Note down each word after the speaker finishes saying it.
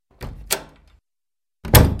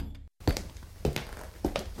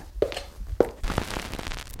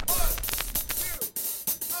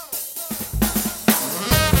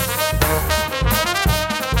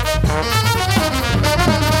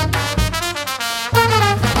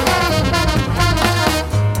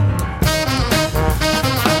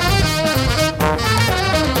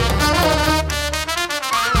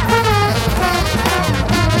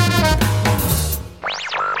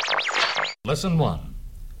Lesson 1.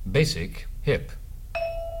 Basic Hip.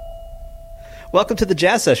 Welcome to the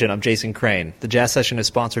Jazz Session. I'm Jason Crane. The Jazz Session is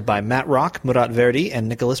sponsored by Matt Rock, Murat Verdi, and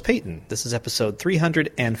Nicholas Payton. This is episode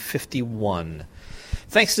 351.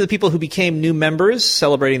 Thanks to the people who became new members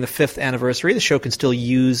celebrating the 5th anniversary. The show can still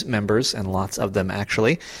use members, and lots of them,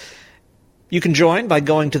 actually. You can join by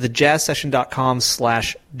going to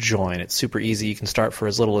thejazzsession.com/join. It's super easy. You can start for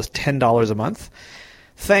as little as $10 a month.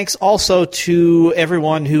 Thanks also to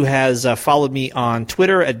everyone who has followed me on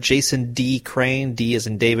Twitter at Jason D. Crane. D as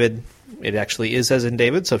in David. It actually is as in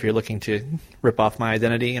David, so if you're looking to rip off my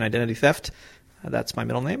identity and identity theft, that's my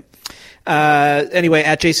middle name. Anyway,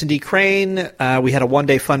 at Jason D. Crane, we had a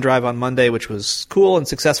one-day fund drive on Monday, which was cool and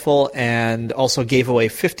successful, and also gave away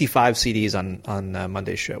 55 CDs on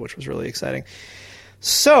Monday's show, which was really exciting.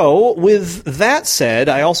 So, with that said,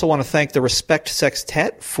 I also want to thank the Respect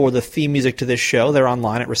Sextet for the theme music to this show. They're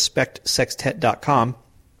online at respectsextet.com.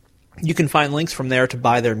 You can find links from there to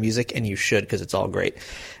buy their music, and you should, because it's all great.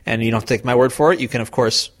 And you don't have to take my word for it. You can, of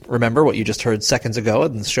course, remember what you just heard seconds ago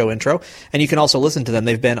in the show intro, and you can also listen to them.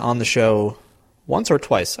 They've been on the show once or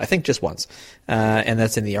twice. I think just once. And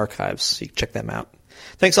that's in the archives, so you can check them out.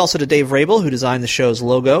 Thanks also to Dave Vrabel, who designed the show's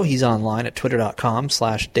logo. He's online at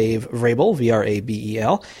twitter.com/Dave Vrabel,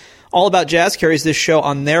 Vrabel. All About Jazz carries this show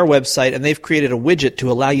on their website, and they've created a widget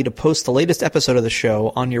to allow you to post the latest episode of the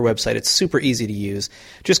show on your website. It's super easy to use.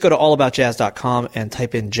 Just go to allaboutjazz.com and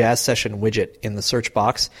type in Jazz Session Widget in the search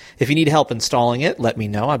box. If you need help installing it, let me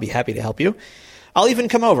know. I'd be happy to help you. I'll even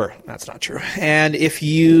come over. That's not true. And if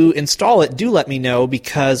you install it, do let me know,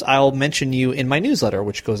 because I'll mention you in my newsletter,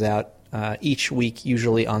 which goes out each week,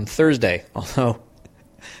 usually on Thursday, although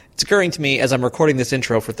it's occurring to me as I'm recording this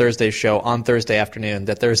intro for Thursday's show on Thursday afternoon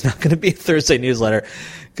that there's not going to be a Thursday newsletter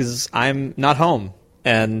because I'm not home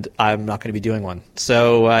and I'm not going to be doing one.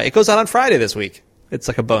 So it goes out on Friday this week. It's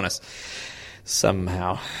like a bonus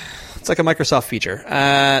somehow. It's like a Microsoft feature.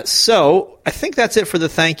 So I think that's it for the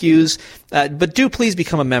thank yous. But do please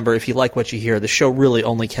become a member if you like what you hear. The show really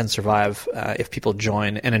only can survive if people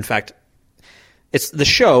join. And in fact, the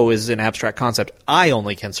show is an abstract concept. I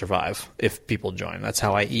only can survive if people join. That's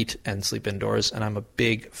how I eat and sleep indoors, and I'm a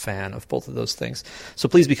big fan of both of those things. So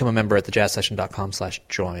please become a member at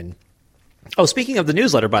thejazzsession.com/join. Oh, speaking of the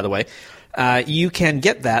newsletter, by the way, you can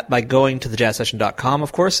get that by going to thejazzsession.com,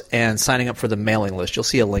 of course, and signing up for the mailing list. You'll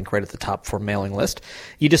see a link right at the top for mailing list.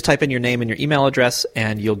 You just type in your name and your email address,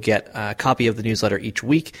 and you'll get a copy of the newsletter each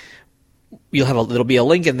week. There'll be a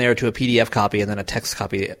link in there to a PDF copy, and then a text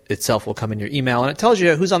copy itself will come in your email, and it tells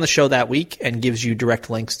you who's on the show that week and gives you direct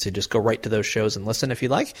links to just go right to those shows and listen if you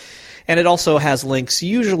like. And it also has links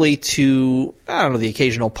usually to, the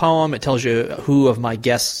occasional poem. It tells you who of my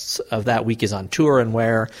guests of that week is on tour and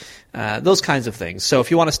where, those kinds of things. So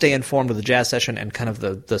if you want to stay informed of the Jazz Session and kind of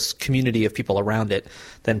the community of people around it,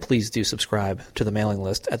 then please do subscribe to the mailing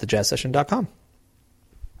list at thejazzsession.com.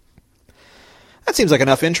 That seems like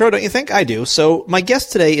enough intro, don't you think? I do. So my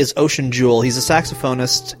guest today is Ochion Jewell. He's a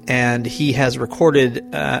saxophonist, and he has recorded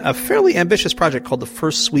a fairly ambitious project called the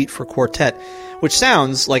First Suite For Quartet, which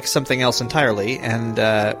sounds like something else entirely, and,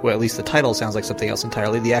 well, at least the title sounds like something else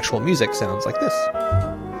entirely. The actual music sounds like this.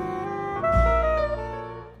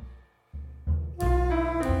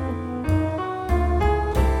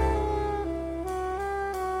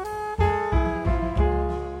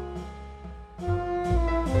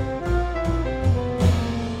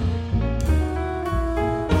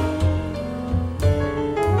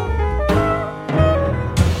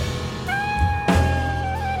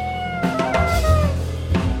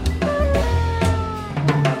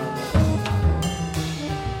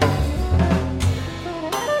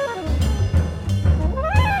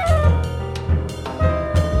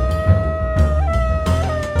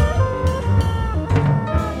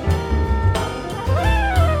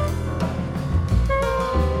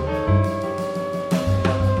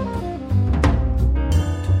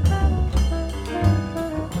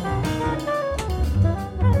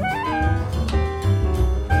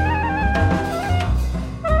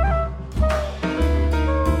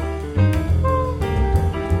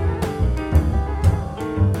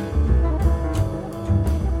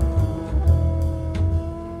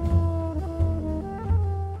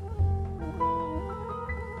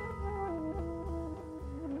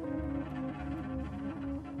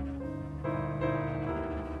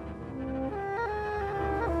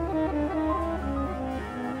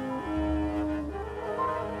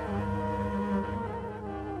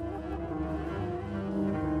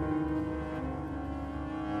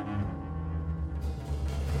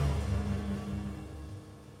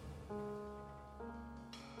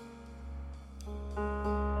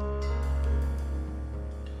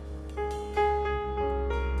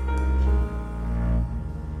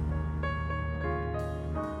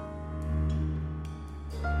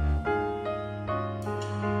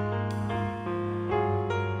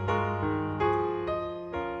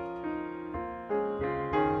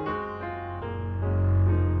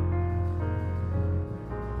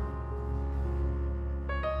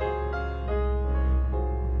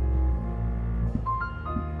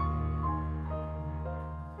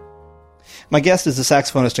 My guest is the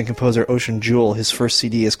saxophonist and composer Ochion Jewell. His first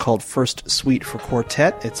CD is called First Suite For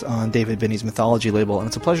Quartet. It's on David Binney's Mythology label, and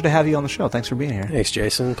it's a pleasure to have you on the show. Thanks for being here. Thanks,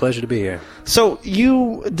 Jason. Pleasure to be here. So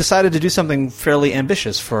you decided to do something fairly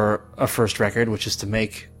ambitious for a first record, which is to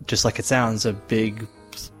make, just like it sounds, a big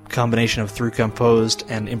combination of through-composed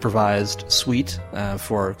and improvised suite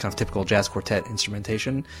for kind of typical jazz quartet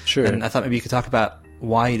instrumentation. Sure. And I thought maybe you could talk about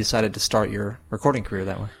why you decided to start your recording career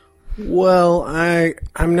that way. Well,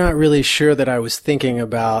 I'm not really sure that I was thinking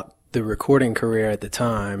about the recording career at the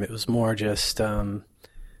time. It was more just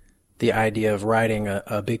the idea of writing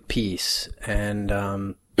a big piece. And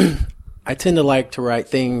I tend to like to write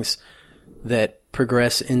things that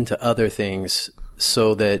progress into other things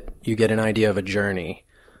so that you get an idea of a journey.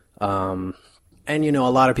 And, a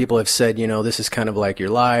lot of people have said, this is kind of like your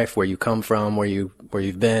life, where you come from, where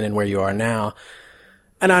you've been and where you are now.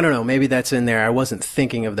 And I don't know, maybe that's in there. I wasn't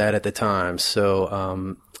thinking of that at the time.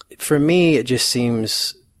 So, for me, it just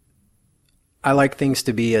seems, I like things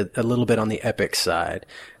to be a little bit on the epic side.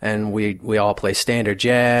 And we all play standard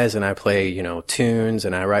jazz, and I play, tunes,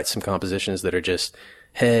 and I write some compositions that are just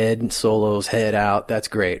head solos, head out. That's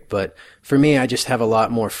great. But for me, I just have a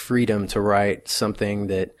lot more freedom to write something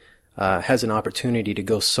that has an opportunity to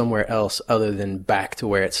go somewhere else other than back to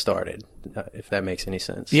where it started, if that makes any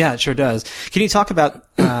sense. Yeah, it sure does. Can you talk about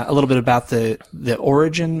a little bit about the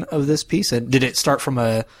origin of this piece? Did it start from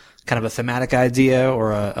a kind of a thematic idea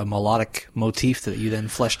or a melodic motif that you then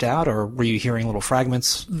fleshed out, or were you hearing little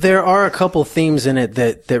fragments? There are a couple themes in it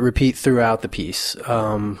that repeat throughout the piece.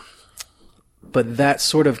 But that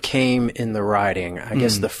sort of came in the writing. I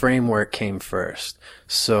guess the framework came first.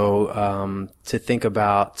 So to think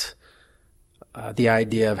about the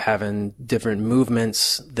idea of having different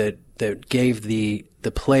movements that gave the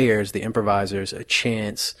players, the improvisers, a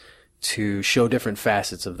chance to show different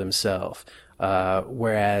facets of themselves.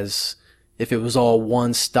 Whereas if it was all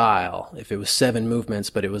one style, if it was 7 movements,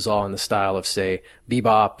 but it was all in the style of, say,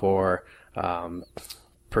 bebop or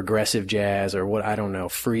progressive jazz or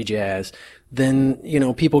free jazz, then,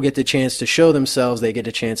 people get the chance to show themselves. They get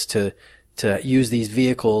a chance to use these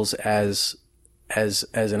vehicles as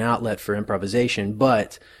an outlet for improvisation.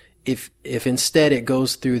 But if instead it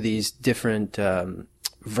goes through these different,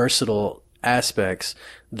 versatile aspects,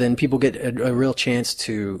 then people get a real chance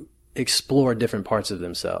to explore different parts of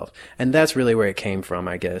themselves. And that's really where it came from,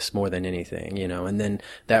 I guess, more than anything, and then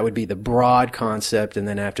that would be the broad concept. And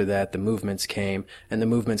then after that, the movements came, and the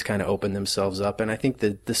movements kind of opened themselves up. And I think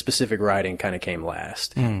the specific writing kind of came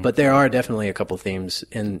last. But there are definitely a couple themes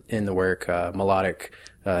in the work, melodic,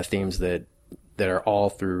 themes that are all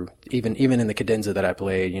through, even in the cadenza that I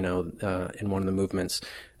played, in one of the movements,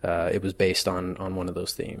 it was based on one of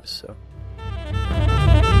those themes. So.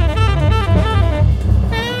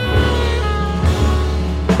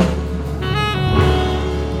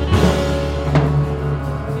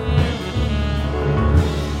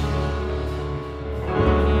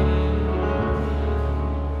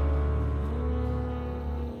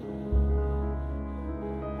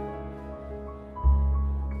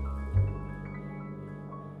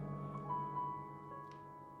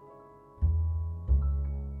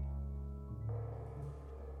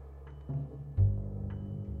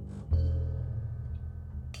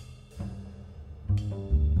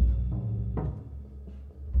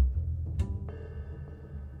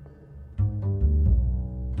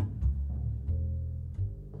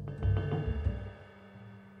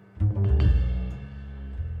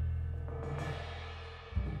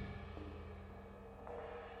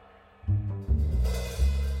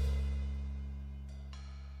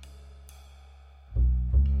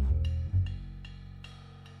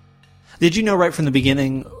 Did you know right from the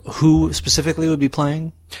beginning who specifically would be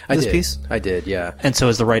playing this piece? I did, yeah. And so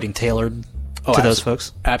is the writing tailored to those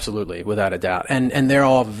folks? Absolutely, without a doubt. And they're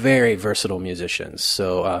all very versatile musicians.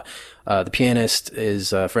 So the pianist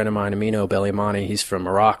is a friend of mine, Amino Bellimani. He's from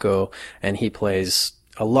Morocco, and he plays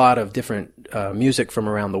a lot of different music from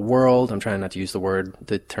around the world. I'm trying not to use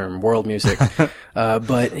the term world music,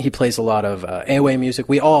 but he plays a lot of airway music.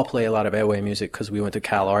 We all play a lot of airway music because we went to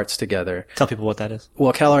Cal Arts together. Tell people what that is.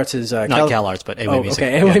 Well, Cal Arts is not Cal Arts, but airway music.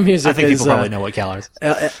 Okay, airway music. I think people probably know what Cal Arts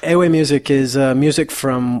is. Airway music is music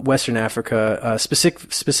from Western Africa.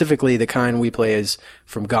 Specifically, the kind we play is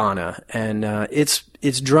from Ghana, and it's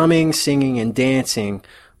drumming, singing, and dancing,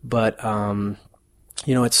 but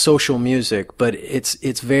it's social music, but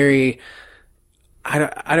it's very,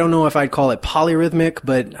 I don't know if I'd call it polyrhythmic,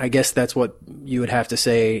 but I guess that's what you would have to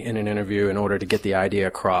say in an interview in order to get the idea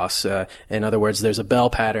across. In other words, there's a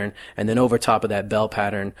bell pattern, and then over top of that bell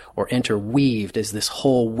pattern, or interweaved, is this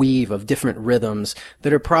whole weave of different rhythms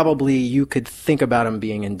that are probably, you could think about them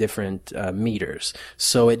being in different meters.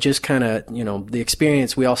 So it just kind of, the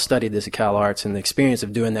experience, we all studied this at Cal Arts, and the experience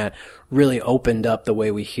of doing that really opened up the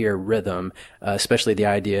way we hear rhythm, especially the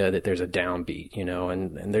idea that there's a downbeat,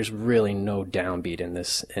 and there's really no downbeat in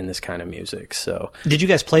this kind of music. So, did you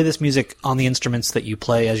guys play this music on the instruments that you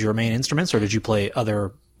play as your main instruments, or did you play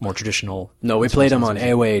other more traditional? No, we played them on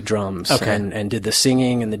A-Way drums, okay. and did the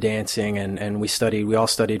singing and the dancing, and we all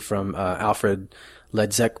studied from Alfred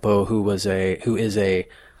Ledzekbo, who is a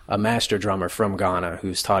master drummer from Ghana,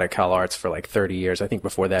 who's taught at Cal Arts for like 30 years. I think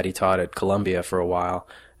before that he taught at Columbia for a while.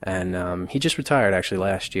 And he just retired actually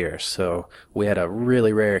last year. So we had a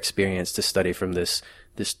really rare experience to study from this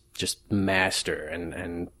just master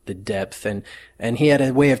and the depth. And he had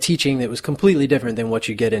a way of teaching that was completely different than what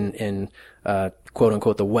you get in quote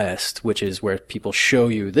unquote the West, which is where people show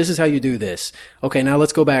you, this is how you do this. Okay, now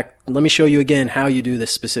let's go back. Let me show you again how you do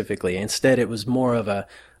this specifically. Instead, it was more of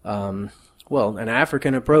an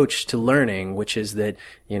African approach to learning, which is that,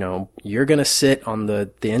 you're going to sit on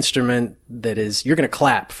the instrument you're going to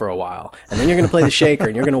clap for a while, and then you're going to play the shaker,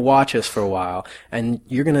 and you're going to watch us for a while, and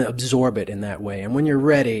you're going to absorb it in that way. And when you're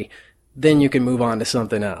ready, then you can move on to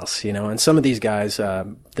something else, And some of these guys,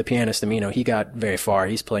 the pianist Amino, he got very far.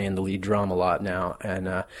 He's playing the lead drum a lot now.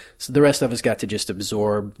 And, so the rest of us got to just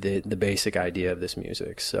absorb the basic idea of this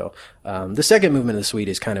music. So, the second movement of the suite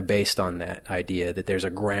is kind of based on that idea that there's a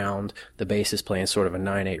ground, the bass is playing sort of a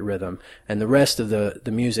 9/8 rhythm, and the rest of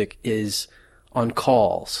the music is on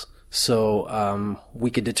calls. So,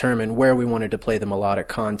 we could determine where we wanted to play the melodic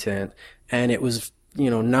content, and it was,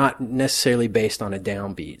 not necessarily based on a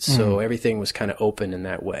downbeat. So everything was kind of open in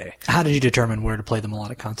that way. How did you determine where to play the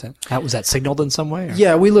melodic content? Was that signaled in some way? Or?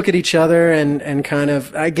 Yeah, we look at each other and kind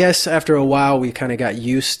of, I guess after a while we kind of got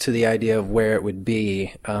used to the idea of where it would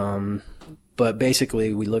be. But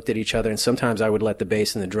basically we looked at each other, and sometimes I would let the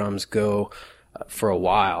bass and the drums go for a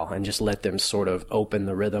while and just let them sort of open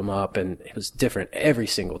the rhythm up, and it was different every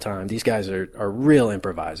single time. These guys are real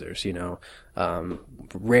improvisers,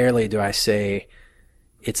 Rarely do I say,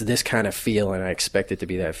 it's this kind of feel, and I expect it to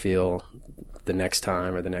be that feel the next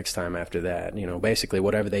time or the next time after that. Basically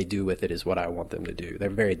whatever they do with it is what I want them to do.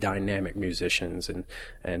 They're very dynamic musicians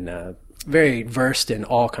and very versed in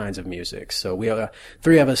all kinds of music. So we,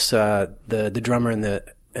 three of us, the drummer and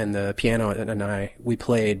the piano and I, we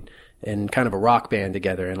played in kind of a rock band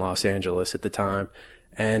together in Los Angeles at the time.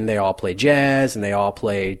 And they all play jazz, and they all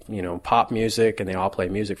play, pop music, and they all play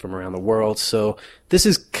music from around the world. So this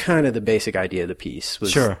is kind of the basic idea of the piece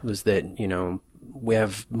was that, we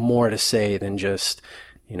have more to say than just,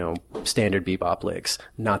 standard bebop licks.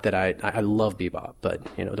 Not that I love bebop, but,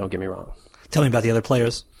 don't get me wrong. Tell me about the other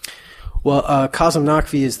players. Well, Kazım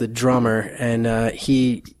Nakfi is the drummer, and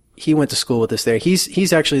he went to school with us there.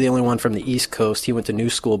 He's actually the only one from the East Coast. He went to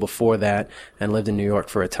New School before that and lived in New York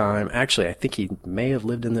for a time. Actually, I think he may have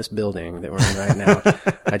lived in this building that we're in right now.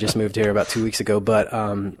 I just moved here about 2 weeks ago. But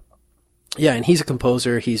yeah, and he's a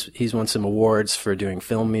composer. He's won some awards for doing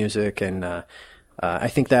film music, and I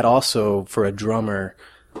think that also for a drummer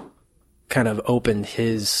kind of opened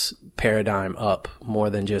his paradigm up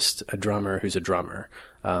more than just a drummer who's a drummer.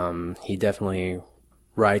 He definitely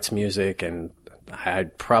writes music, and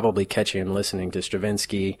I'd probably catch him listening to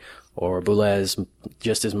Stravinsky or Boulez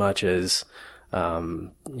just as much as,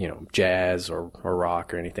 jazz or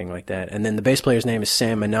rock or anything like that. And then the bass player's name is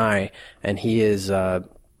Sam Manai, and he's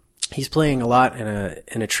playing a lot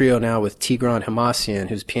in a trio now with Tigran Hamasyan,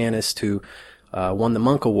 who's pianist who, won the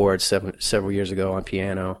Monk Award several years ago on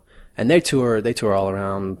piano. And they tour all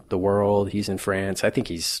around the world. He's in France. I think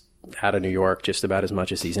he's out of New York just about as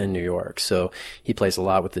much as he's in New York. So he plays a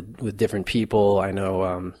lot with different people. I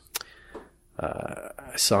know,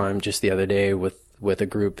 I saw him just the other day with a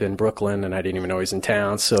group in Brooklyn, and I didn't even know he's in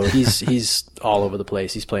town. So he's all over the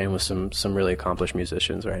place. He's playing with some really accomplished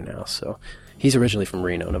musicians right now. So he's originally from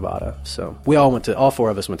Reno, Nevada. So all four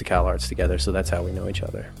of us went to Cal Arts together. So that's how we know each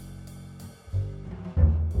other.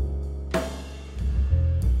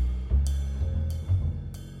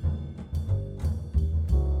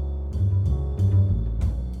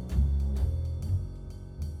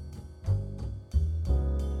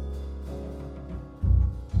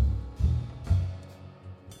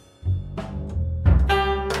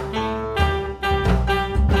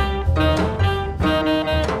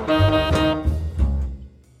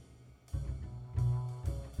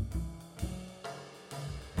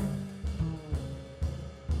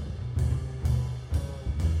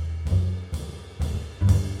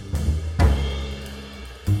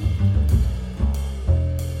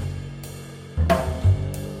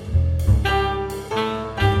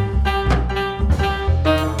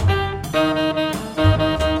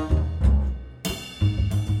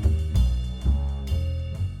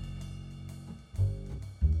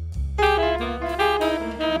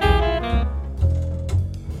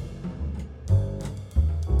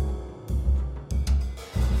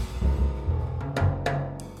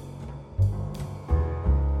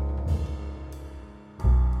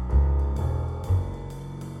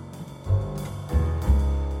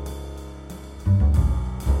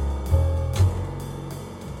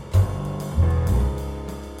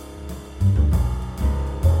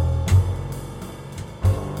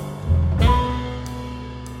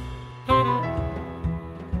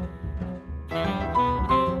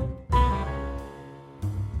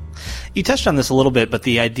 You touched on this a little bit, but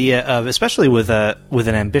the idea of, especially with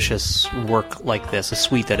an ambitious work like this, a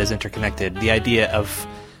suite that is interconnected, the idea of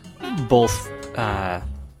both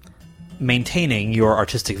maintaining your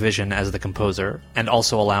artistic vision as the composer and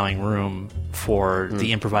also allowing room for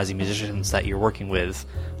the improvising musicians that you're working with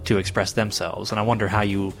to express themselves. And I wonder how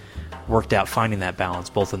you worked out finding that balance,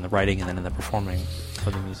 both in the writing and then in the performing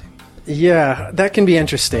of the music. Yeah, that can be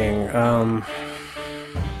interesting.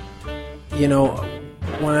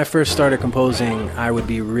 When I first started composing, I would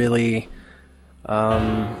be really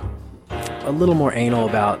a little more anal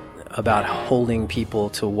about holding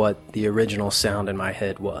people to what the original sound in my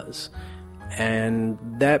head was. And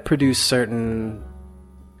that produced certain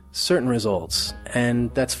results,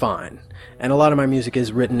 and that's fine. And a lot of my music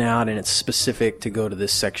is written out and it's specific to go to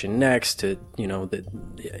this section next, to, that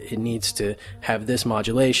it needs to have this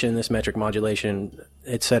modulation, this metric modulation,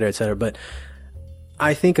 et cetera, et cetera. But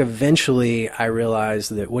I think eventually I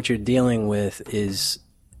realized that what you're dealing with is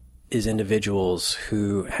individuals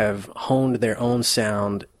who have honed their own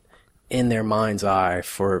sound in their mind's eye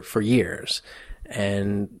for years.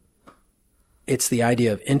 And it's the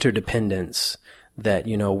idea of interdependence that,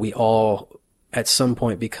 we all at some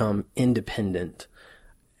point become independent.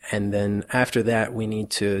 And then after that, we need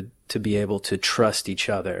to be able to trust each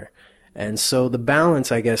other. And so the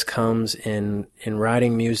balance, I guess, comes in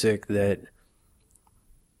writing music that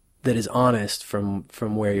is honest from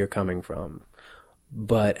where you're coming from.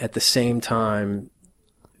 But at the same time,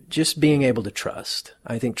 just being able to trust.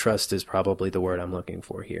 I think trust is probably the word I'm looking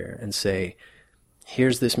for here, and say,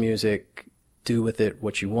 here's this music, do with it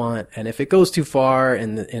what you want. And if it goes too far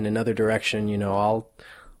in another direction, I'll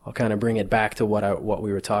kind of bring it back to what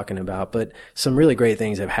we were talking about. But some really great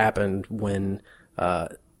things have happened when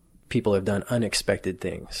people have done unexpected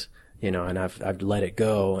things, and I've let it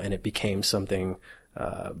go, and it became something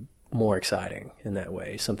more exciting in that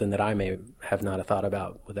way, something that I may have not thought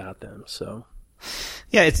about without them. So,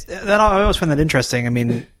 yeah, I always find that interesting. I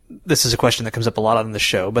mean, this is a question that comes up a lot on the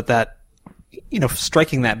show, but that,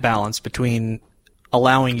 striking that balance between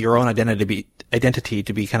allowing your own identity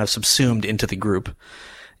to be kind of subsumed into the group,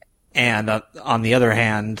 and on the other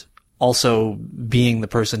hand, also being the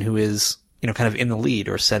person who is, kind of in the lead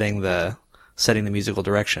or setting the musical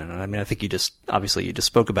direction. And I mean, I think you just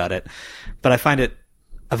spoke about it, but I find it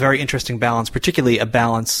a very interesting balance, particularly a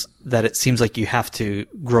balance that it seems like you have to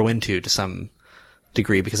grow into to some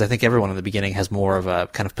degree, because I think everyone in the beginning has more of a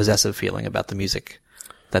kind of possessive feeling about the music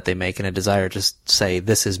that they make, and a desire to just say,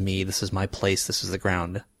 this is me, this is my place, this is the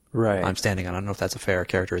ground I'm standing on. I don't know if that's a fair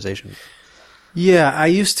characterization. Yeah, I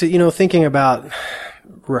used to, thinking about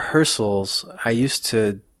rehearsals, I used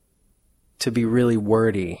to be really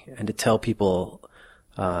wordy and to tell people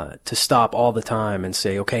to stop all the time and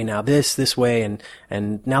say, okay, now this way,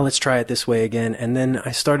 and now let's try it this way again. And then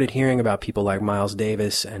I started hearing about people like Miles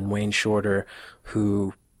Davis and Wayne Shorter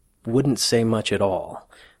who wouldn't say much at all,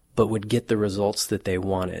 but would get the results that they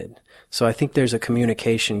wanted. So I think there's a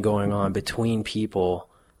communication going on between people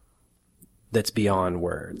that's beyond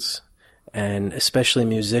words. And especially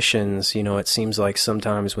musicians, it seems like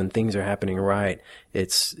sometimes when things are happening right,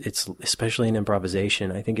 it's especially in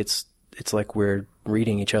improvisation, I think it's like we're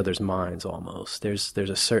reading each other's minds almost. There's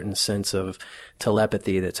a certain sense of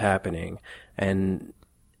telepathy that's happening, and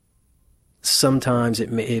sometimes it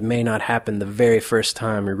may not happen the very first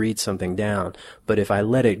time we read something down, but if I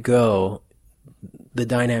let it go, the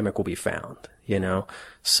dynamic will be found,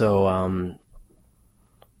 So,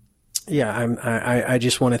 I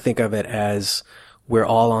just want to think of it as we're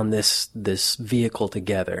all on this vehicle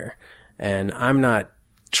together, and I'm not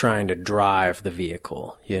trying to drive the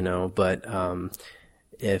vehicle, but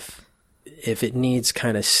if it needs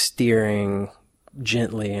kind of steering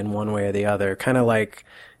gently in one way or the other, kind of like,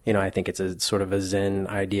 I think it's a sort of a Zen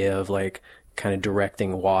idea of like kind of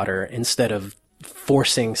directing water instead of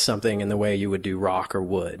forcing something in the way you would do rock or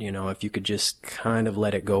wood. If you could just kind of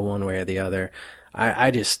let it go one way or the other.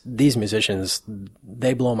 These musicians,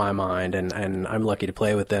 they blow my mind, and I'm lucky to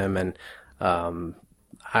play with them, and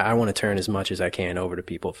I want to turn as much as I can over to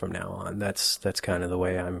people from now on. That's kind of the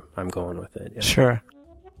way I'm going with it. Yeah. Sure.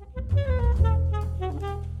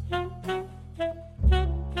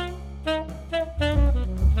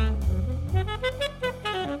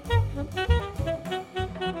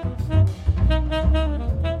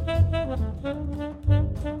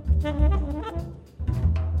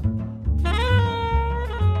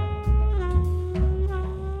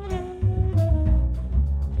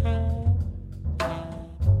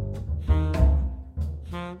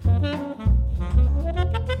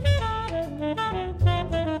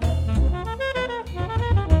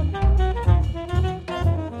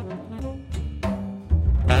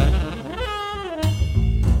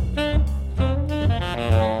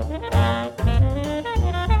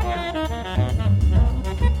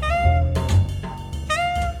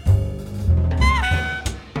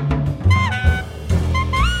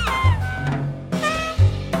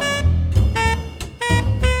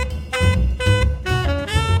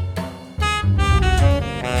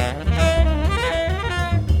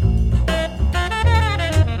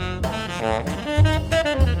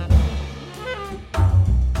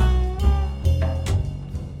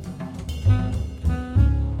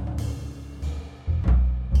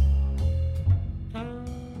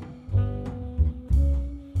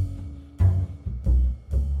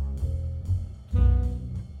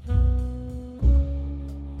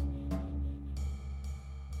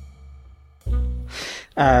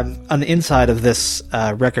 On the inside of this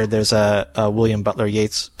record, there's a William Butler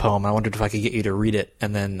Yeats poem. I wondered if I could get you to read it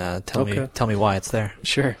and then tell me why it's there.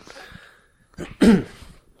 Sure.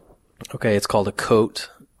 Okay, it's called A Coat,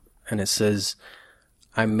 and it says,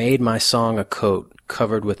 I made my song a coat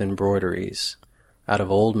covered with embroideries out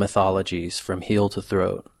of old mythologies from heel to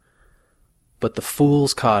throat. But the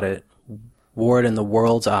fools caught it, wore it in the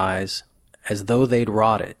world's eyes as though they'd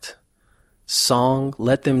wrought it. Song,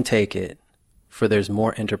 let them take it, for there's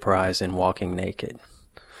more enterprise in walking naked.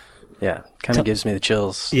 Yeah, kind of gives me the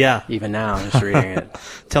chills. Yeah. Even now, just reading it.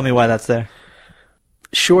 Tell me why that's there.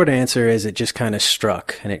 Short answer is it just kind of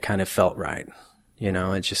struck and it kind of felt right. You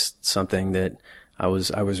know, it's just something that I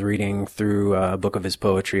was reading through a book of his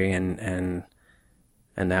poetry and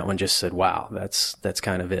that one just said, wow, that's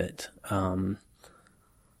kind of it.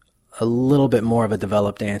 A little bit more of a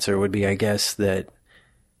developed answer would be, I guess, that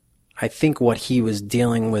I think what he was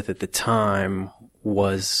dealing with at the time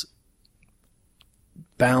was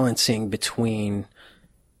balancing between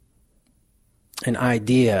an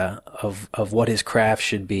idea of what his craft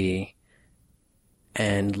should be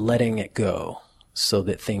and letting it go so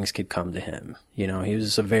that things could come to him. You know, he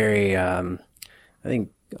was a very, I think,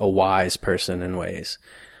 a wise person in ways.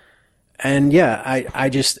 And yeah,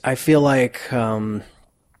 I feel like,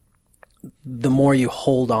 the more you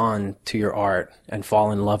hold on to your art and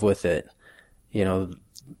fall in love with it, you know,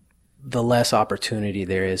 the less opportunity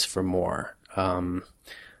there is for more.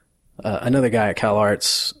 Another guy at Cal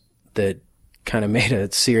Arts that kind of made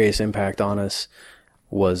a serious impact on us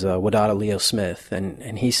was Wadada Leo Smith.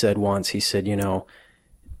 And he said once, you know,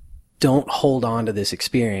 don't hold on to this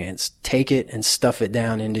experience. Take it and stuff it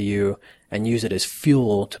down into you and use it as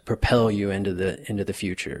fuel to propel you into the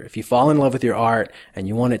future. If you fall in love with your art and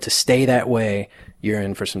you want it to stay that way, you're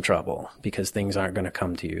in for some trouble because things aren't going to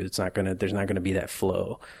come to you. There's not going to be that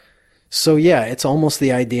flow. So yeah, it's almost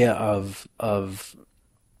the idea of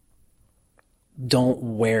don't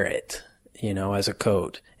wear it, you know, as a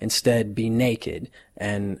coat. Instead, be naked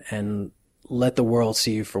and let the world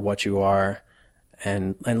see you for what you are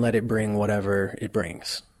and let it bring whatever it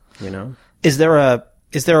brings, you know? Is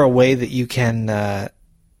there a way that you can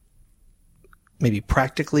maybe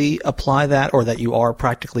practically apply that, or that you are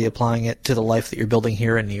practically applying it to the life that you're building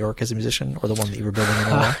here in New York as a musician, or the one that you were building in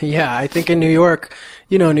LA? Yeah, I think in New York,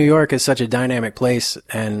 you know, New York is such a dynamic place,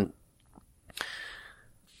 and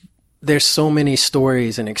there's so many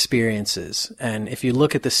stories and experiences. And if you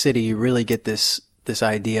look at the city, you really get this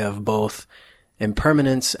idea of both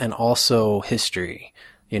impermanence and also history.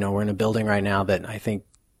 You know, we're in a building right now that I think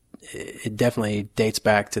it definitely dates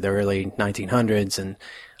back to the early 1900s. And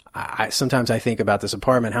sometimes I think about this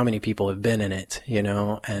apartment, how many people have been in it, you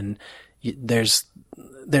know, and there's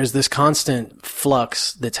this constant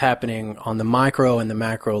flux that's happening on the micro and the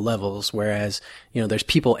macro levels. Whereas, you know, there's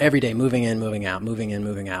people every day moving in, moving out, moving in,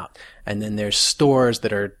 moving out. And then there's stores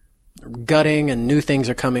that are gutting and new things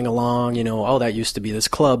are coming along, you know, oh, that used to be this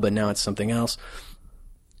club, but now it's something else.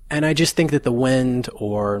 And I just think that the wind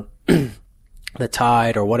or the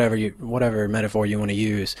tide or whatever metaphor you want to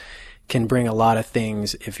use can bring a lot of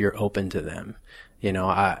things if you're open to them. You know,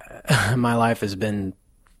 my life has been,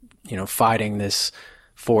 you know, fighting this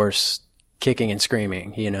force, kicking and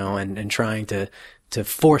screaming, you know, and trying to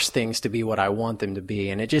force things to be what I want them to be.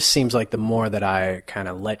 And it just seems like the more that I kind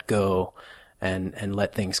of let go and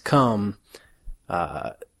let things come,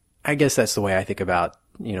 I guess that's the way I think about,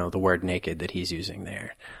 you know, the word naked that he's using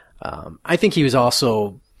there. I think he was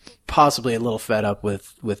also possibly a little fed up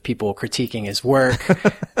with people critiquing his work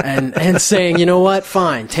and saying, you know what,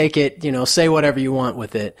 fine, take it, you know, say whatever you want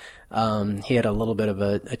with it. He had a little bit of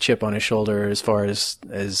a chip on his shoulder as far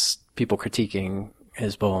as people critiquing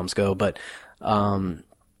his poems go. But,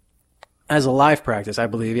 as a life practice, I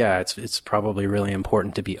believe, yeah, it's probably really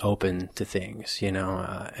important to be open to things. You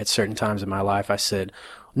know, at certain times in my life, I said,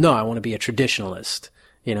 no, I want to be a traditionalist.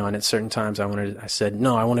 You know, and at certain times I said,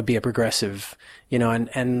 no, I want to be a progressive, you know,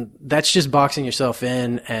 and that's just boxing yourself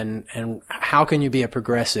in. And how can you be a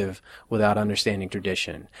progressive without understanding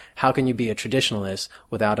tradition? How can you be a traditionalist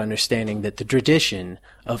without understanding that the tradition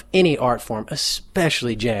of any art form,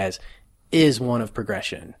 especially jazz, is one of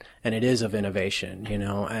progression and it is of innovation, you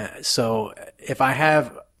know? So if I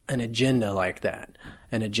have an agenda like that,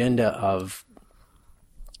 an agenda of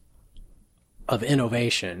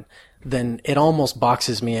innovation, then it almost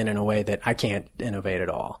boxes me in a way that I can't innovate at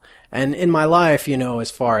all. And in my life, you know, as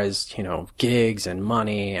far as, you know, gigs and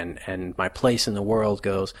money and my place in the world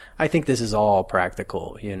goes, I think this is all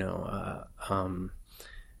practical, you know.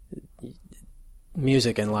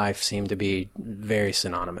 Music and life seem to be very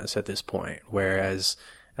synonymous at this point, whereas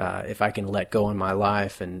if I can let go in my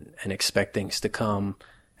life and expect things to come,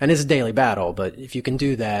 and it's a daily battle, but if you can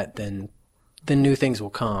do that, then new things will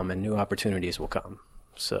come and new opportunities will come.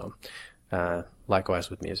 So, likewise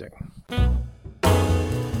with music.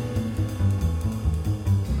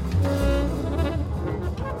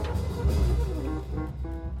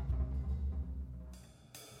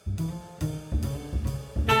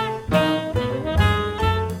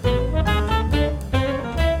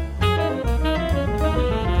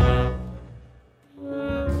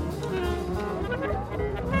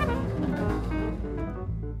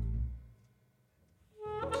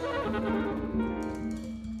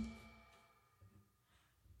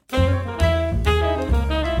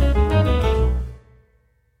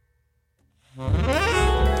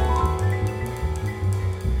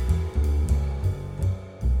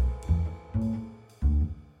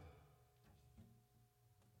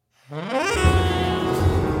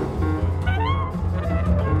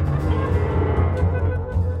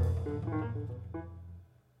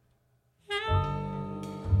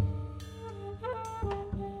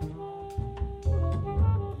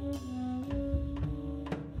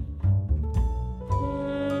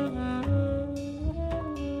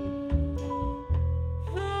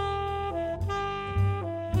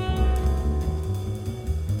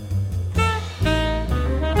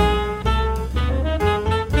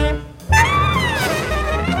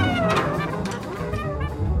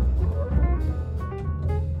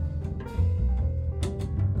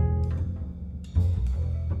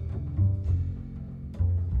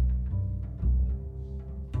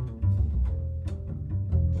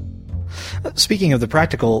 Speaking of the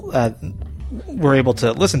practical, we're able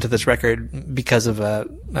to listen to this record because of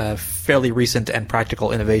a fairly recent and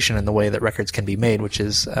practical innovation in the way that records can be made, which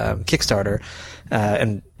is Kickstarter.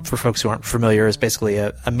 And for folks who aren't familiar, is basically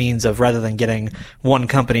a means of, rather than getting one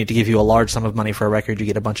company to give you a large sum of money for a record, you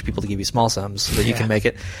get a bunch of people to give you small sums so that you can make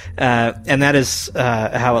it. And that is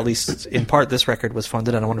how, at least in part, this record was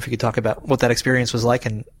funded. And I wonder if you could talk about what that experience was like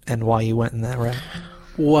and why you went in that route.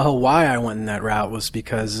 Well, why I went in that route was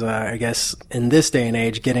because I guess in this day and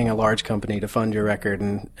age, getting a large company to fund your record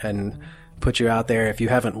and put you out there, if you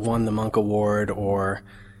haven't won the Monk Award, or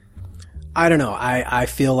I don't know, I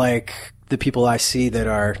feel like the people I see that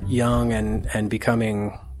are young and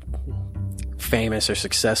becoming famous or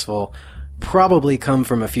successful probably come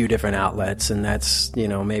from a few different outlets, and that's, you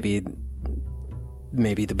know, maybe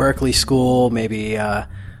the Berkeley School, maybe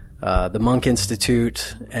the Monk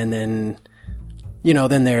Institute, and then, you know,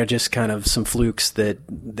 then there are just kind of some flukes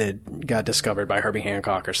that got discovered by Herbie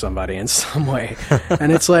Hancock or somebody in some way.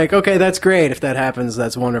 And it's like, okay, that's great. If that happens,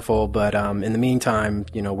 that's wonderful. But in the meantime,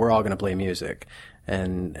 you know, we're all going to play music.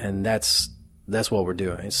 And that's what we're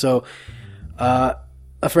doing. So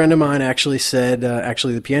a friend of mine actually said,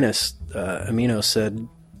 the pianist, Amino, said,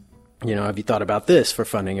 you know, have you thought about this for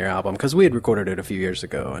funding your album? Because we had recorded it a few years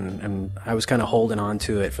ago, and I was kind of holding on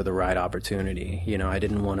to it for the right opportunity. You know, I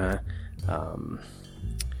didn't want to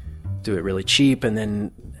do it really cheap and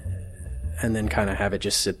then kind of have it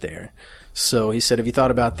just sit there. So he said, have you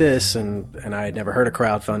thought about this? And I had never heard of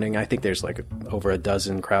crowdfunding. I think there's like over a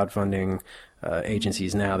dozen crowdfunding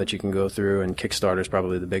agencies now that you can go through, and Kickstarter is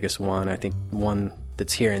probably the biggest one. I think one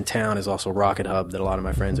that's here in town is also Rocket Hub that a lot of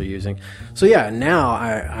my friends are using. So yeah, now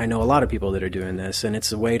I know a lot of people that are doing this, and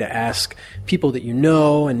it's a way to ask people that you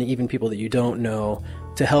know and even people that you don't know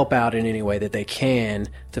to help out in any way that they can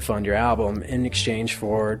to fund your album in exchange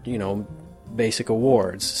for, you know, basic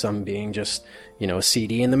awards, some being just, you know, a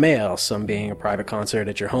CD in the mail, some being a private concert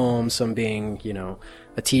at your home, some being, you know,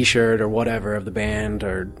 a t-shirt or whatever of the band,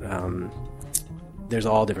 or there's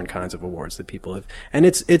all different kinds of awards that people have. And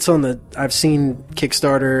it's on the, I've seen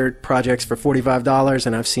Kickstarter projects for $45,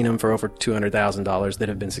 and I've seen them for over $200,000 that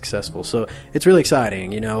have been successful. So it's really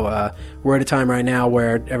exciting. You know, we're at a time right now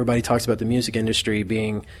where everybody talks about the music industry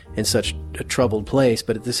being in such a troubled place,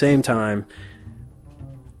 but at the same time,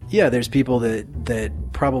 yeah, there's people that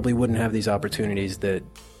probably wouldn't have these opportunities that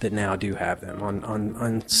now do have them.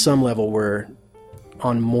 On some level, we're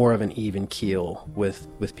on more of an even keel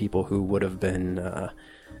with people who would have been,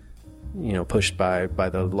 you know, pushed by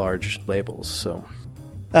the large labels. So,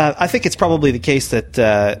 I think it's probably the case that,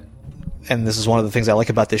 and this is one of the things I like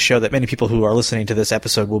about this show, that many people who are listening to this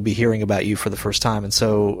episode will be hearing about you for the first time. And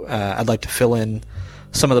so, I'd like to fill in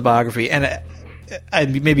some of the biography. And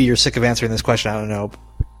maybe you're sick of answering this question, I don't know.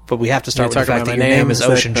 But we have to start with the fact that your name is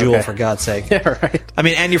Ochion Jewell, okay, for God's sake. Yeah, right. I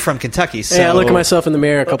mean, and you're from Kentucky, so... Yeah, I look at myself in the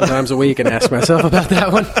mirror a couple times a week and ask myself about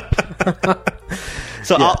that one.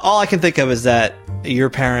 So yeah. all I can think of is that your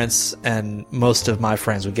parents and most of my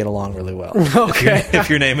friends would get along really well. Okay. If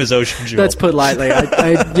your name is Ochion Jewell. That's put lightly.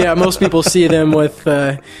 Yeah, most people see them with,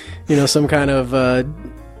 some kind of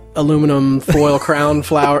aluminum foil crown,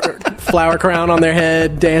 flower crown on their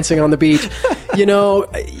head, dancing on the beach.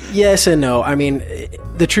 Yes and no. I mean,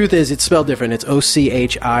 the truth is it's spelled different. It's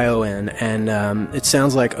Ochion, and it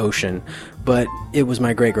sounds like ocean, but it was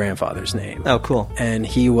my great-grandfather's name. Oh, cool. And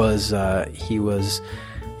he was,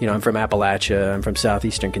 I'm from Appalachia. I'm from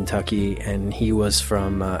southeastern Kentucky, and he was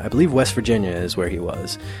from, I believe West Virginia is where he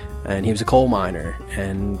was. And he was a coal miner.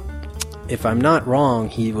 And if I'm not wrong,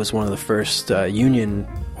 he was one of the first union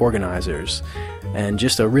organizers, and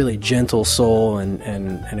just a really gentle soul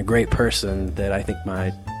and a great person that I think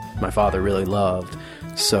my father really loved.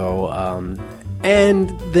 So, and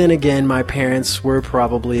then again, my parents were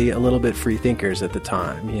probably a little bit free thinkers at the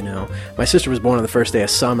time, My sister was born on the first day of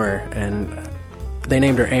summer, and they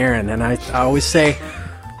named her Erin, and I always say,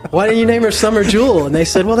 why didn't you name her Summer Jewel? And they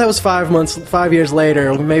said, well, that was 5 years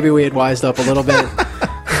later. Maybe we had wised up a little bit.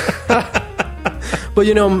 But,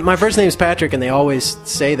 my first name is Patrick, and they always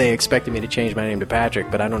say they expected me to change my name to Patrick,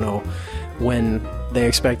 but I don't know when they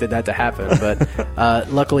expected that to happen. But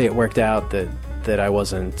luckily it worked out that I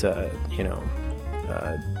wasn't,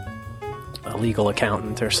 a legal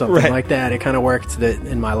accountant or something like that. It kind of worked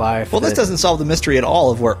in my life. Well, this doesn't solve the mystery at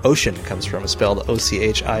all of where ocean comes from. It's spelled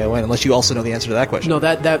Ochion, unless you also know the answer to that question. No,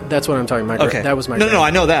 that's what I'm talking about. Okay. That was my... No, I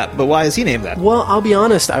know that, but why is he named that? Well, I'll be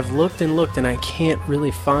honest. I've looked and I can't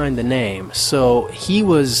really find the name. So he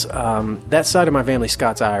was... that side of my family,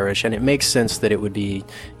 Scots-Irish, and it makes sense that it would be,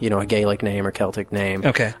 a Gaelic name or Celtic name.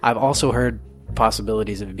 Okay. I've also heard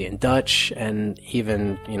possibilities of it being Dutch and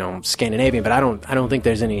even Scandinavian, but I don't think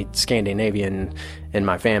there's any Scandinavian in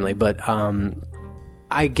my family. But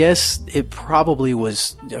I guess it probably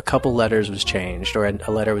was a couple letters was changed, or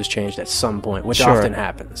a letter was changed at some point, which often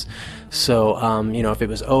happens. So if it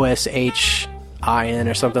was OSHIN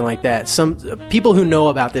or something like that, some people who know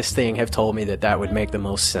about this thing have told me that would make the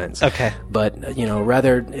most sense. Okay. But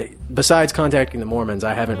rather, besides contacting the Mormons,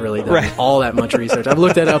 I haven't really done all that much research. I've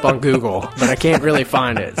looked that up on Google, but I can't really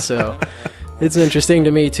find it. So it's interesting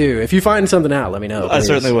to me too. If you find something out, let me know. I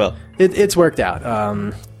certainly will. It's worked out.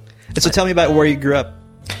 So tell me about where you grew up.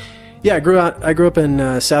 Yeah, I grew up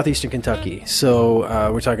in southeastern Kentucky.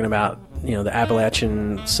 So we're talking about the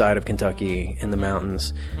Appalachian side of Kentucky in the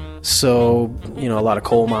mountains. So, a lot of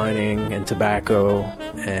coal mining and tobacco,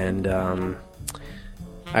 and I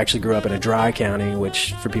actually grew up in a dry county,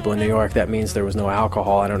 which for people in New York, that means there was no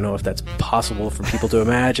alcohol. I don't know if that's possible for people to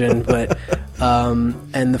imagine, but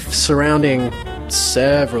and the surrounding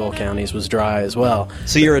several counties was dry as well.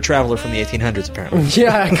 So you're a traveler from the 1800s, apparently.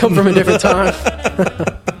 Yeah, I come from a different time.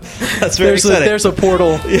 That's very exciting. There's a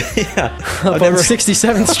portal on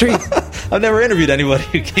 67th Street. I've never interviewed anybody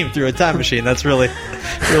who came through a time machine. That's really,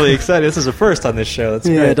 really exciting. This is a first on this show. That's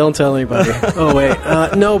great. Yeah, don't tell anybody. Oh, wait.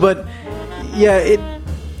 No, but, yeah,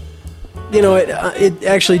 it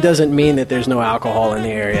actually doesn't mean that there's no alcohol in the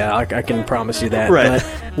area. I can promise you that. Right. But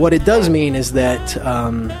what it does mean is that,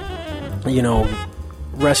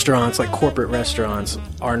 restaurants, like corporate restaurants,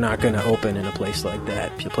 are not going to open in a place like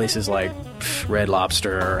that. Places like Red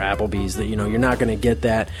Lobster or Applebee's, that you're not going to get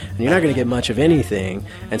that, and you're not going to get much of anything.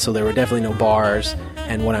 And so there were definitely no bars.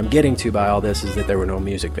 And what I'm getting to by all this is that there were no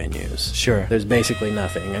music venues. Sure. There's basically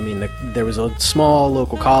nothing. I mean, there was a small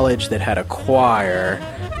local college that had a choir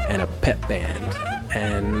and a pep band,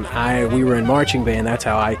 and we were in marching band. That's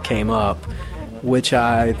how I came up, which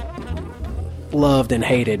I loved and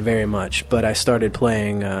hated very much. But I started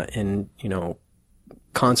playing in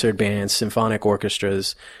concert bands, symphonic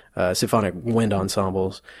orchestras, symphonic wind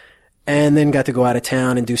ensembles, and then got to go out of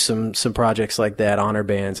town and do some projects like that, honor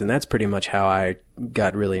bands, and that's pretty much how I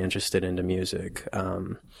got really interested into music. I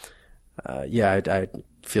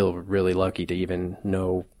feel really lucky to even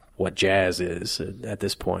know what jazz is at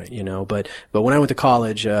this point, But when I went to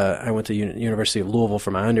college, I went to University of Louisville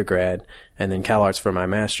for my undergrad, and then CalArts for my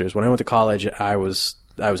master's. When I went to college, I was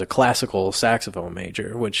a classical saxophone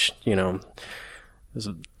major, which is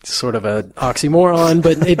sort of an oxymoron,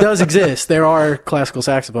 but it does exist. There are classical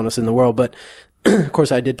saxophonists in the world, but of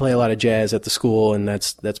course, I did play a lot of jazz at the school, and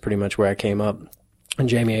that's pretty much where I came up. And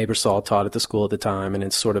Jamie Abersol taught at the school at the time, and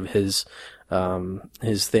it's sort of his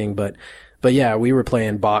thing, But yeah, we were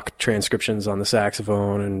playing Bach transcriptions on the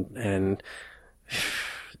saxophone and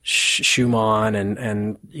Schumann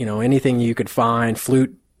and anything you could find,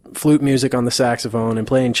 flute music on the saxophone, and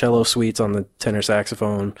playing cello suites on the tenor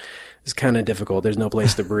saxophone is kind of difficult. There's no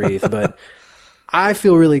place to breathe, but I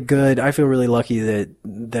feel really good. I feel really lucky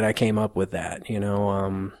that I came up with that.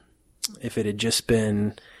 If it had just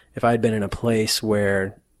been if I'd been in a place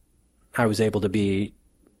where I was able to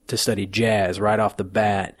study jazz right off the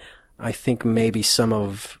bat, I think maybe some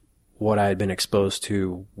of what I had been exposed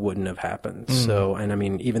to wouldn't have happened. So, and I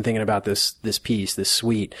mean, even thinking about this piece, this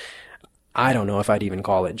suite, I don't know if I'd even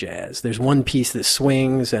call it jazz. There's one piece that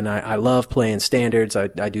swings, and I love playing standards. I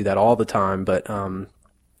do that all the time, but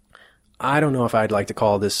I don't know if I'd like to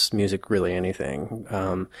call this music really anything.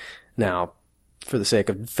 Now, for the sake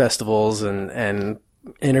of festivals and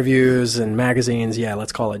interviews and magazines, yeah,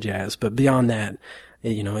 let's call it jazz. But beyond that,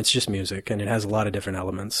 it's just music, and it has a lot of different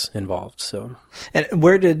elements involved. So, and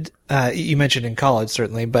where did you mentioned in college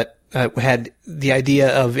certainly, but had the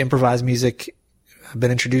idea of improvised music been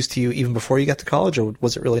introduced to you even before you got to college, or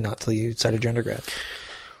was it really not till you started your undergrad?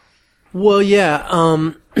 Well, yeah,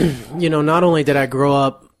 not only did I grow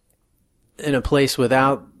up in a place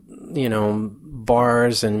without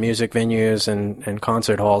bars and music venues and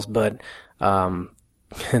concert halls, but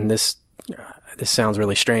and this sounds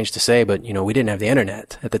really strange to say, but we didn't have the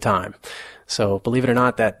internet at the time. So believe it or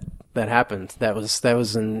not, that happened. That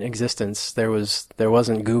was in existence. There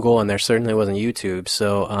wasn't Google, and there certainly wasn't YouTube.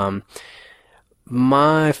 So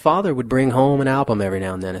my father would bring home an album every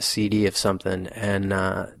now and then, a CD of something, and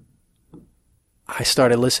I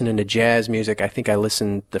started listening to jazz music. I think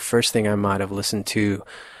the first thing I might have listened to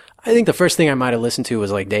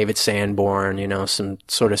was like David Sanborn, some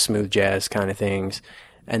sort of smooth jazz kind of things.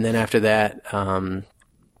 And then after that,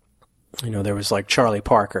 there was like Charlie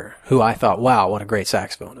Parker, who I thought, wow, what a great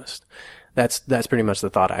saxophonist. That's pretty much the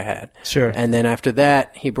thought I had. Sure. And then after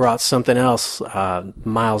that, he brought something else,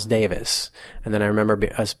 Miles Davis. And then I remember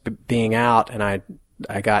us being out, and I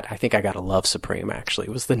think I got a Love Supreme, actually,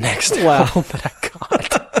 was the next album that I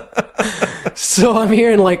got. So I'm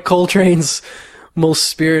hearing like Coltrane's most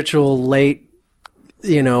spiritual, late,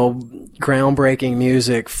 groundbreaking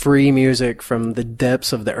music, free music from the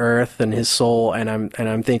depths of the earth and his soul. And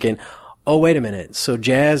I'm thinking, oh, wait a minute. So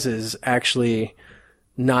jazz is actually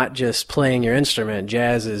not just playing your instrument.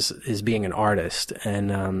 Jazz is being an artist.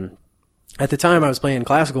 And, at the time I was playing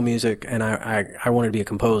classical music, and I wanted to be a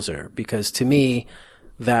composer, because to me,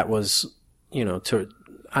 that was,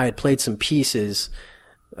 I had played some pieces,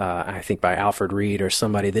 I think by Alfred Reed or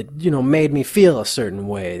somebody that, made me feel a certain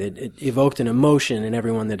way. It evoked an emotion in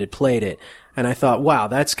everyone that had played it. And I thought, wow,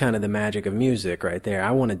 that's kind of the magic of music right there.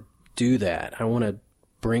 I want to do that. I want to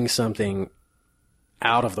bring something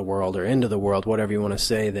out of the world or into the world, whatever you want to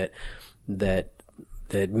say, that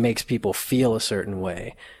makes people feel a certain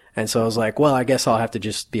way. And so I was like, well, I guess I'll have to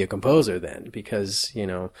just be a composer then, because,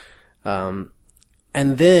 and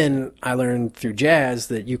then I learned through jazz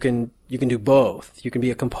that you can do both. You can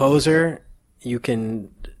be a composer, you can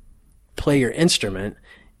play your instrument,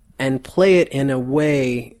 and play it in a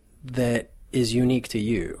way that is unique to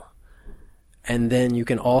you. And then you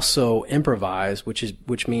can also improvise,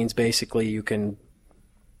 which means basically you can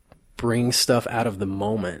bring stuff out of the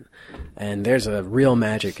moment. And there's a real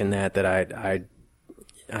magic in that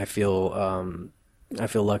I feel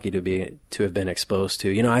lucky to have been exposed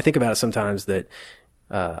to. I think about it sometimes that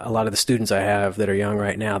a lot of the students I have that are young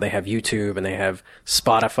right now, they have YouTube and they have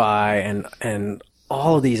Spotify and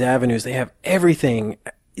all of these avenues. They have everything.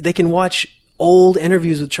 They can watch old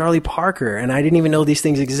interviews with Charlie Parker, and I didn't even know these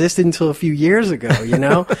things existed until a few years ago,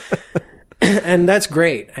 And that's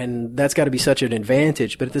great, and that's got to be such an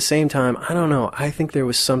advantage. But at the same time, I don't know. I think there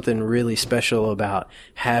was something really special about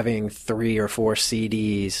having 3 or 4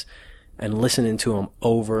 CDs and listening to them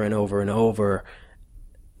over and over and over,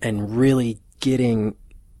 and really getting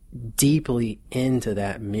deeply into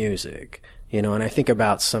that music. And I think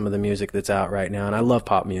about some of the music that's out right now, and I love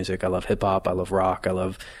pop music. I love hip hop. I love rock. I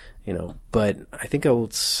love, but I think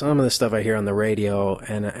of some of the stuff I hear on the radio,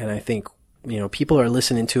 and I think, people are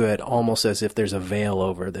listening to it almost as if there's a veil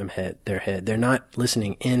over their head. They're not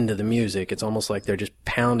listening into the music. It's almost like they're just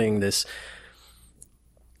pounding this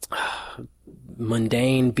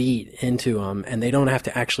mundane beat into them, and they don't have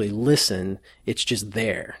to actually listen. It's just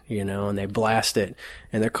there, and they blast it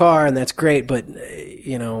in their car, and that's great. But,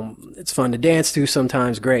 it's fun to dance to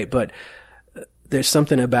sometimes, great. But there's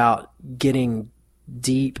something about getting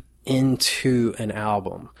deep into an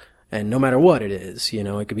album. And no matter what it is,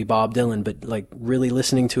 it could be Bob Dylan, but like really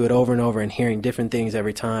listening to it over and over and hearing different things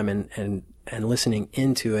every time and listening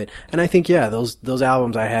into it. And I think, yeah, those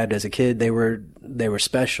albums I had as a kid, they were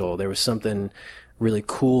special. There was something really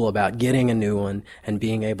cool about getting a new one and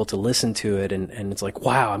being able to listen to it. And it's like,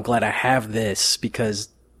 wow, I'm glad I have this, because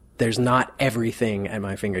there's not everything at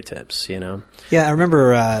my fingertips, Yeah, I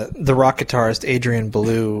remember the rock guitarist Adrian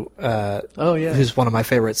Belew, oh yeah, who's one of my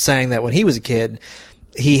favorites, saying that when he was a kid,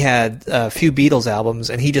 he had a few Beatles albums,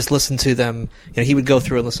 and he just listened to them. He would go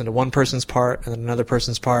through and listen to one person's part and then another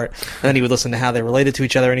person's part, and then he would listen to how they related to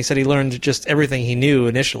each other. And he said he learned just everything he knew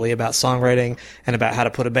initially about songwriting and about how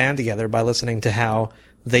to put a band together by listening to how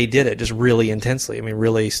they did it, just really intensely. I mean,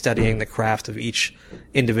 really studying the craft of each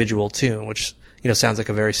individual tune, which sounds like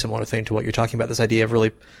a very similar thing to what you're talking about. This idea of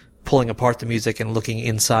really pulling apart the music and looking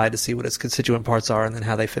inside to see what its constituent parts are, and then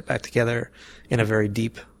how they fit back together in a very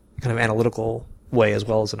deep, kind of analytical way as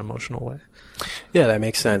well as an emotional way. Yeah, that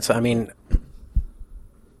makes sense. I mean,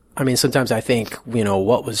 sometimes I think,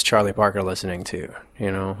 what was Charlie Parker listening to,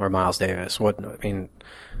 or Miles Davis?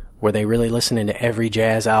 Were they really listening to every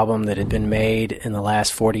jazz album that had been made in the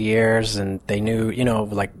last 40 years, and they knew,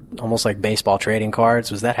 like almost like baseball trading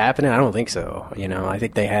cards? Was that happening? I don't think so. I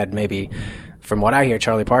think they had maybe, from what I hear,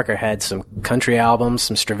 Charlie Parker had some country albums,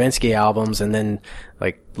 some Stravinsky albums, and then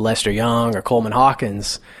like Lester Young or Coleman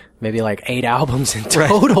Hawkins, maybe like 8 albums in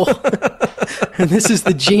total. Right. And this is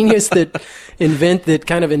the genius that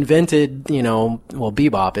kind of invented,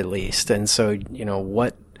 bebop at least. And so,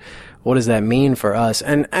 what does that mean for us?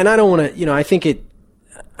 And I don't want to, I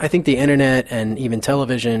think the internet and even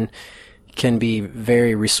television can be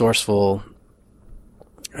very resourceful.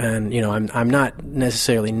 And, I'm not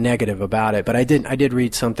necessarily negative about it, but I did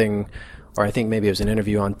read something, or I think maybe it was an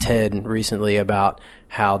interview on TED recently about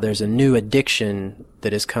how there's a new addiction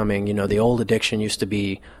that is coming. The old addiction used to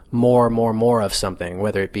be more of something,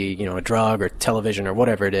 whether it be, a drug or television or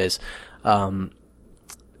whatever it is.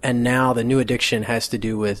 And now the new addiction has to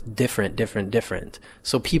do with different.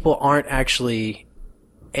 So people aren't actually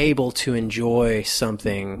able to enjoy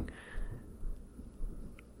something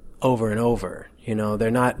over and over.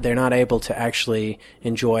 They're not able to actually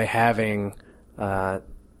enjoy having,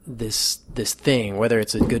 this thing, whether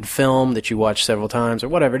it's a good film that you watch several times or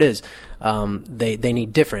whatever it is. They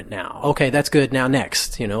need different now. Okay, that's good. Now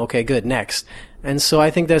next, okay, good, next. And so I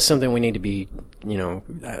think that's something we need to be,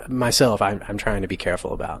 myself, I'm trying to be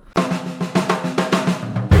careful about.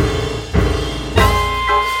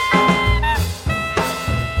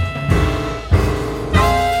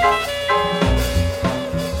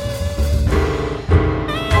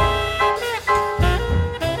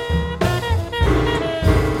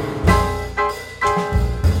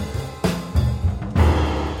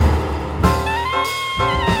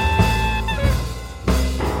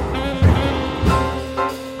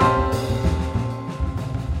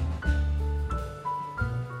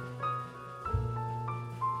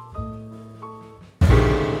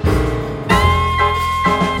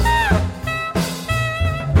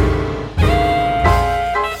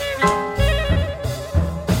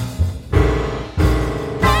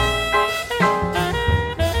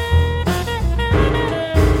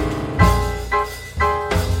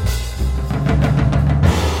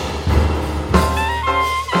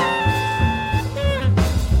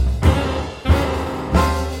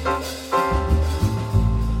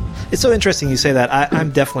 It's so interesting you say that. I'm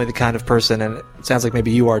definitely the kind of person, and it sounds like maybe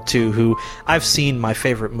you are too, who I've seen my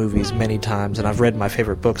favorite movies many times, and I've read my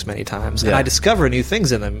favorite books many times, and I discover new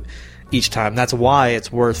things in them each time. That's why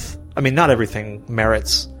it's worth... not everything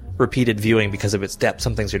merits repeated viewing because of its depth.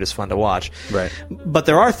 Some things are just fun to watch. Right. But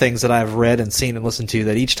there are things that I've read and seen and listened to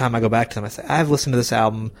that each time I go back to them, I say, I've listened to this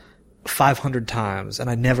album 500 times, and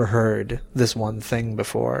I never heard this one thing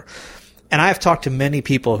before. And I've talked to many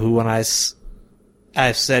people who, when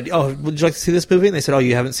I've said, oh, would you like to see this movie? And they said, oh,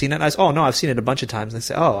 you haven't seen it? And I said, oh, no, I've seen it a bunch of times. And they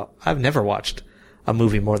say, oh, I've never watched a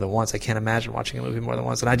movie more than once. I can't imagine watching a movie more than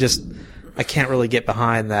once. And I can't really get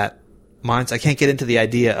behind that mindset. I can't get into the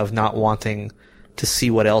idea of not wanting to see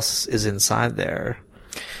what else is inside there.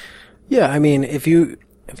 Yeah, if you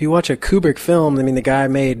watch a Kubrick film, the guy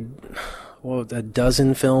made, a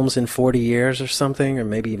dozen films in 40 years or something, or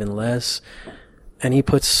maybe even less. And he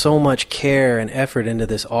puts so much care and effort into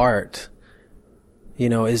this art.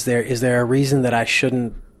 Is there a reason that I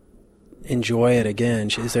shouldn't enjoy it again?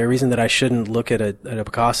 Is there a reason that I shouldn't look at a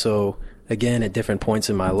Picasso again at different points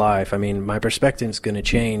in my life? My perspective is going to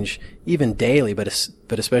change even daily, but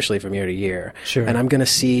especially from year to year. Sure. And I'm going to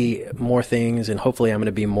see more things, and hopefully I'm going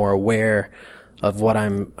to be more aware of what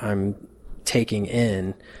I'm taking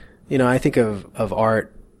in. I think of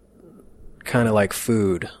art kind of like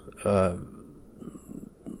food,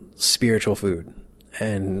 spiritual food,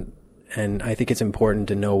 and I think it's important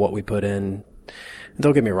to know what we put in.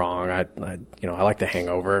 Don't get me wrong. I like The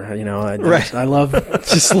Hangover. Right. I love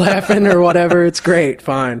just laughing or whatever. It's great.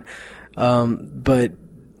 Fine. But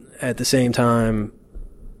at the same time,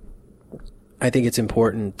 I think it's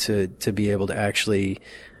important to be able to actually,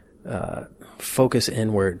 focus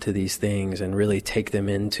inward to these things and really take them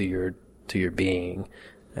into your being.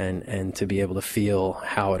 and to be able to feel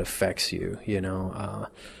how it affects you,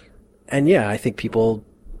 and yeah, I think people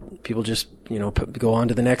just, go on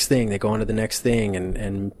to the next thing. They go on to the next thing,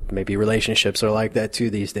 and maybe relationships are like that too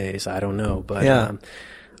these days. I don't know, but Yeah.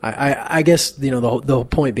 I guess, the whole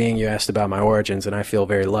point being, you asked about my origins, and I feel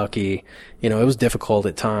very lucky. It was difficult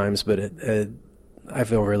at times, but I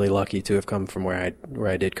feel really lucky to have come from where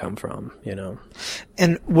I did come from,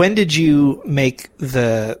 And when did you make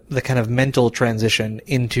the kind of mental transition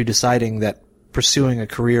into deciding that pursuing a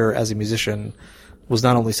career as a musician was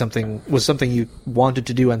not only something you wanted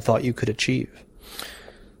to do and thought you could achieve?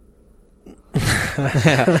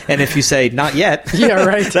 And if you say not yet, yeah,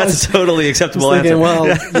 right, that's a totally acceptable thinking, answer. Well,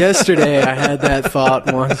 yesterday I had that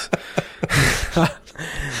thought once.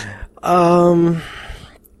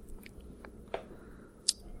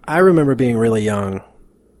 I remember being really young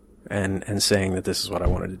and saying that this is what I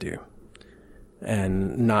wanted to do,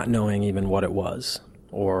 and not knowing even what it was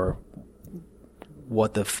or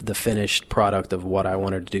what the finished product of what I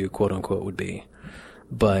wanted to do, quote unquote, would be.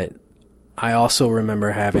 But I also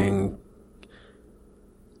remember having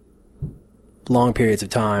long periods of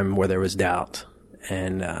time where there was doubt,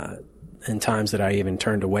 and times that I even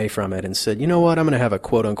turned away from it and said, you know what, I'm going to have a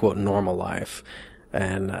quote unquote normal life.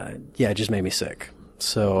 And it just made me sick.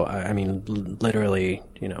 So, I mean, literally,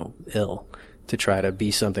 ill to try to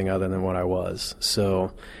be something other than what I was.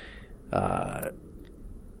 So, my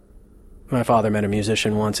father met a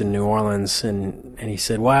musician once in New Orleans, and he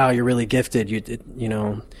said, wow, you're really gifted.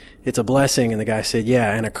 It's a blessing. And the guy said,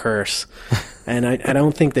 yeah, and a curse. And I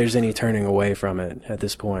don't think there's any turning away from it at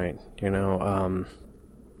this point, not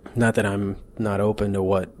that I'm not open to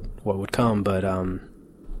what would come, but,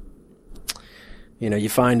 you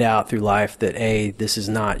find out through life that this is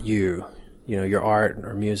not you. Your art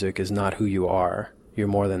or music is not who you are. You're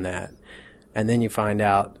more than that. And then you find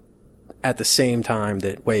out at the same time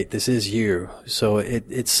that, wait, this is you. So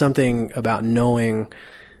it's something about knowing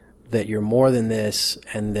that you're more than this,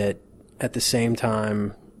 and that at the same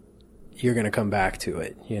time you're going to come back to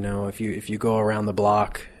it. If you go around the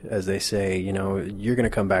block, as they say, you're going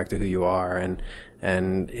to come back to who you are,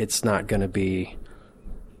 and it's not going to be,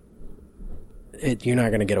 you're not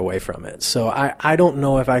going to get away from it. So I don't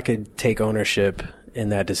know if I could take ownership in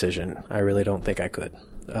that decision. I really don't think I could.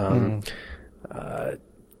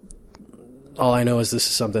 All I know is this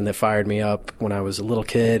is something that fired me up when I was a little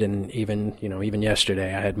kid, and even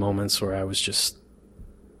yesterday I had moments where I was just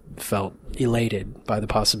felt elated by the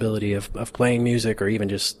possibility of playing music, or even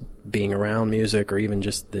just being around music, or even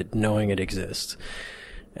just that knowing it exists.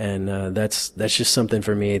 And that's just something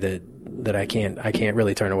for me that I can't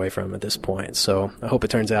really turn away from at this point. So I hope it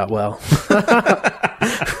turns out well.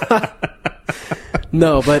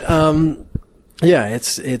 No, but yeah,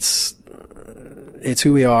 it's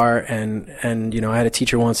who we are, and I had a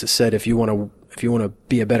teacher once that said, if you want to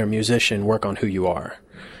be a better musician, work on who you are.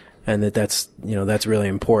 And that's really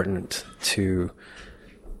important to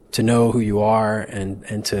know who you are,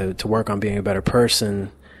 and to work on being a better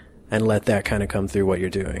person, and let that kind of come through what you're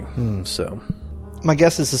doing. So, my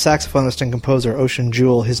guest is the saxophonist and composer Ochion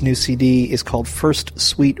Jewell. His new CD is called First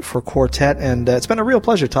Suite For Quartet, and it's been a real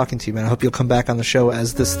pleasure talking to you, man. I hope you'll come back on the show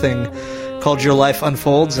as this thing called Your Life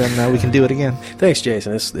unfolds, and we can do it again. Thanks,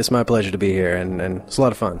 Jason. It's my pleasure to be here, and it's a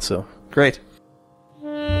lot of fun. So great.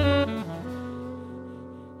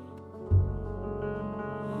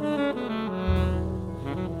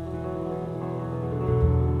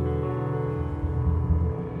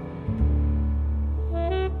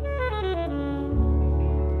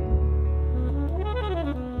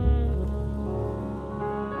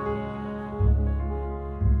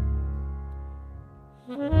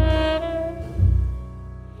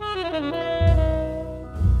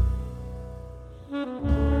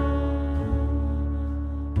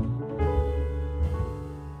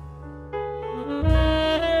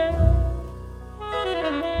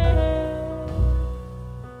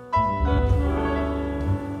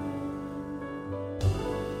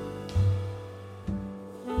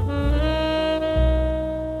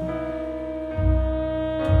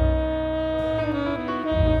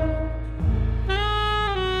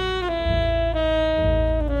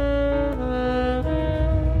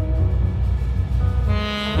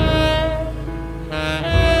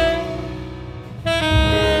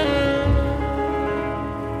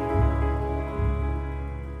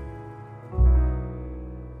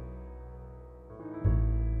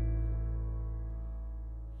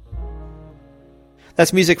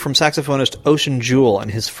 That's music from saxophonist Ochion Jewell and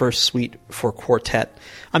his First Suite for Quartet.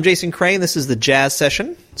 I'm Jason Crane. This is the Jazz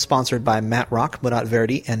Session. sponsored by Matt Rock, Murat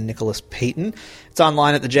Verdi, and Nicholas Payton. It's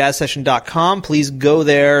online at thejazzsession.com. Please go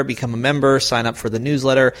there, become a member, sign up for the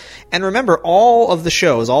newsletter. And remember, all of the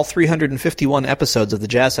shows, all 351 episodes of the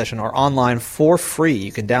Jazz Session are online for free.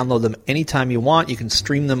 You can download them anytime you want. You can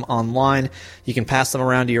stream them online. You can pass them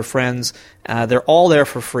around to your friends. They're all there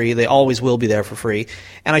for free. They always will be there for free.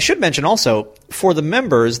 And I should mention also, for the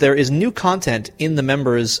members, there is new content in the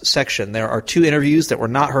members section. There are 2 interviews that were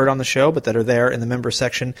not heard on the show, but that are there in the members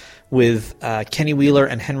section with Kenny Wheeler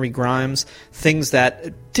and Henry Grimes, things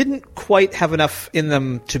that didn't quite have enough in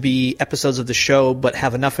them to be episodes of the show, but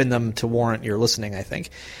have enough in them to warrant your listening, I think.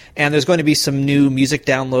 And there's going to be some new music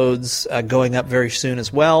downloads going up very soon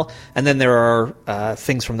as well. And then there are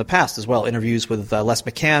things from the past as well, interviews with Les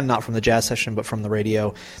McCann, not from the Jazz Session, but from the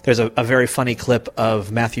radio. There's a very funny clip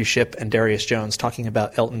of Matthew Shipp and Darius Jones talking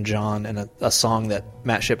about Elton John and a song that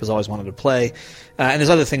Matt Shipp has always wanted to play. And there's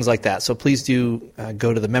other things like that. So please do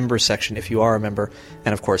go to the members section if you are a member.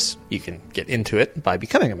 And, of course, you can get into it by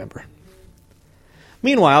becoming a member.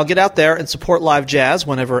 Meanwhile, get out there and support live jazz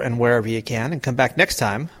whenever and wherever you can, and come back next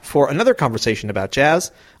time for another conversation about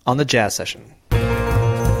jazz on the Jazz Session.